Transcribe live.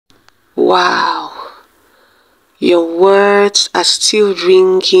Wow, your words are still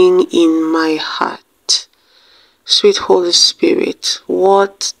ringing in my heart. Sweet Holy Spirit,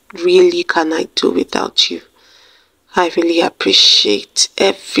 what really can I do without you? I really appreciate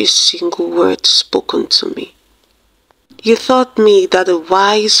every single word spoken to me. You taught me that a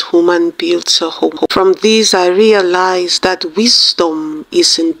wise woman builds a home. From this I realized that wisdom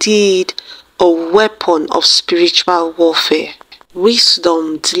is indeed a weapon of spiritual warfare.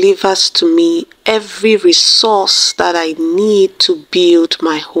 Wisdom delivers to me every resource that I need to build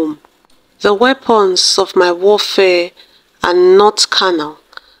my home. The weapons of my warfare are not carnal,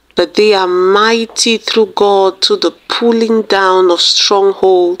 but they are mighty through God to the pulling down of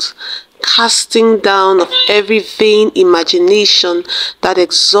strongholds, casting down of every vain imagination that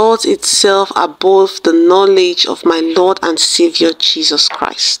exalts itself above the knowledge of my Lord and Savior Jesus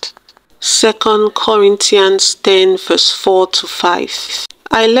Christ. 2 Corinthians 10 verse 4 to 5.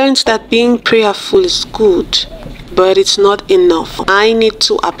 I learned that being prayerful is good, but it's not enough. I need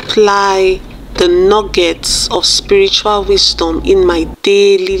to apply the nuggets of spiritual wisdom in my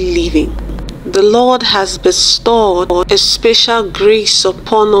daily living. The Lord has bestowed a special grace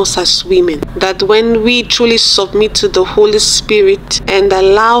upon us as women, that when we truly submit to the Holy Spirit and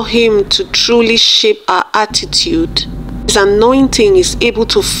allow Him to truly shape our attitude, His anointing is able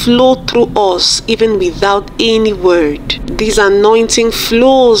to flow through us even without any word. This anointing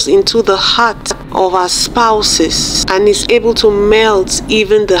flows into the heart of our spouses and is able to melt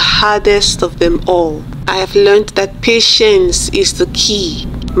even the hardest of them all. I have learned that patience is the key.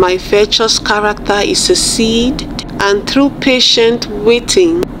 My virtuous character is a seed, and through patient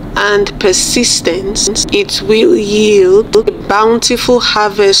waiting and persistence, it will yield a bountiful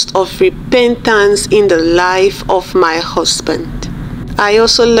harvest of repentance in the life of my husband. I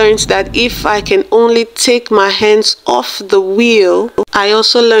also learned that if I can only take my hands off the wheel,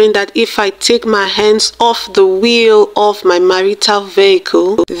 of my marital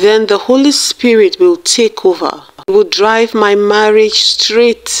vehicle, then the Holy Spirit will take over. He will drive my marriage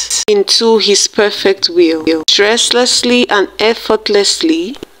straight into His perfect will, restlessly and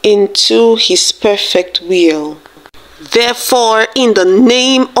effortlessly into His perfect will. Therefore, in the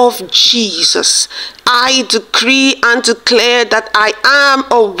name of Jesus, I decree and declare that I am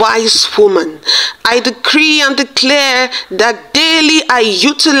a wise woman. I decree and declare that daily I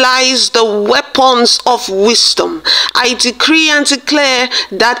utilize the weapons of wisdom. I decree and declare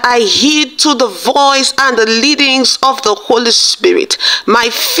that I heed to the voice and the leadings of the Holy Spirit. My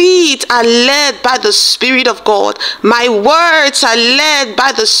feet are led by the Spirit of God. My words are led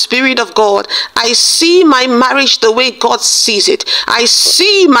by the Spirit of God. I see my marriage the way God sees it. I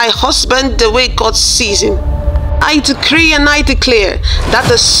see my husband the way God sees him. I decree and I declare that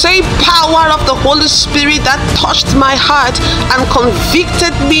the same power of the Holy Spirit that touched my heart and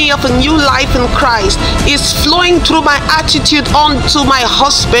convicted me of a new life in Christ is flowing through my attitude onto my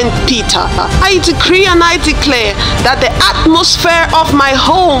husband Peter. I decree and I declare that the atmosphere of my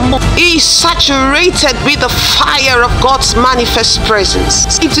home is saturated with the fire of God's manifest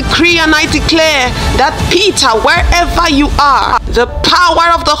presence. I decree and I declare that Peter, wherever you are, the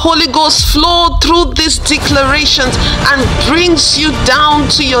power of the Holy Ghost flow through these declarations and brings you down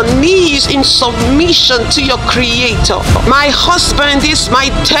to your knees in submission to your Creator. My husband is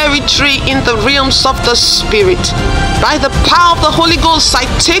my territory in the realms of the Spirit. By the power of the Holy Ghost, I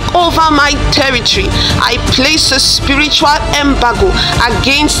take over my territory. I place a spiritual embargo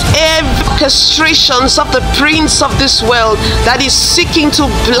against every orchestrations of the prince of this world that is seeking to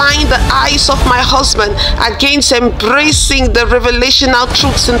blind the eyes of my husband against embracing the revelational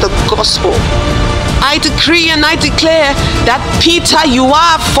truths in the gospel. I decree and I declare that Peter, you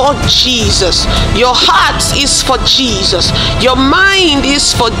are for Jesus. Your heart is for Jesus. Your mind is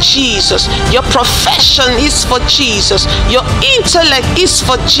for Jesus. Your profession is for Jesus. Your intellect is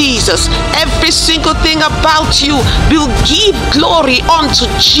for Jesus. Every single thing about you will give glory unto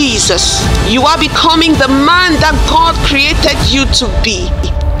Jesus. You are becoming the man that God created you to be.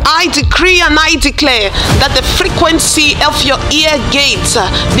 I decree and I declare that the frequency of your ear gates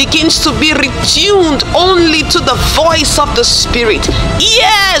begins to be retuned only to the voice of the Spirit.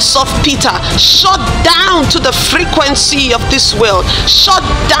 Ears of Peter, shut down to the frequency of this world. Shut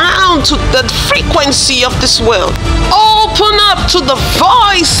down to the frequency of this world. Open up to the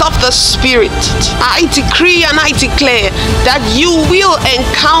voice of the Spirit. I decree and I declare that you will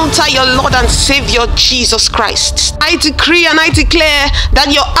encounter your Lord and Savior Jesus Christ. I decree and I declare that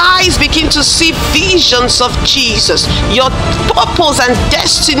your eyes begin to see visions of Jesus. Your purpose and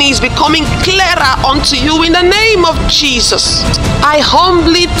destiny is becoming clearer unto you in the name of Jesus. I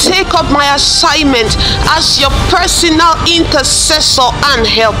humbly take up my assignment as your personal intercessor and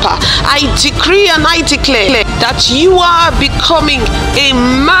helper. I decree and I declare that you are becoming a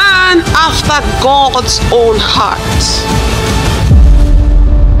man after God's own heart.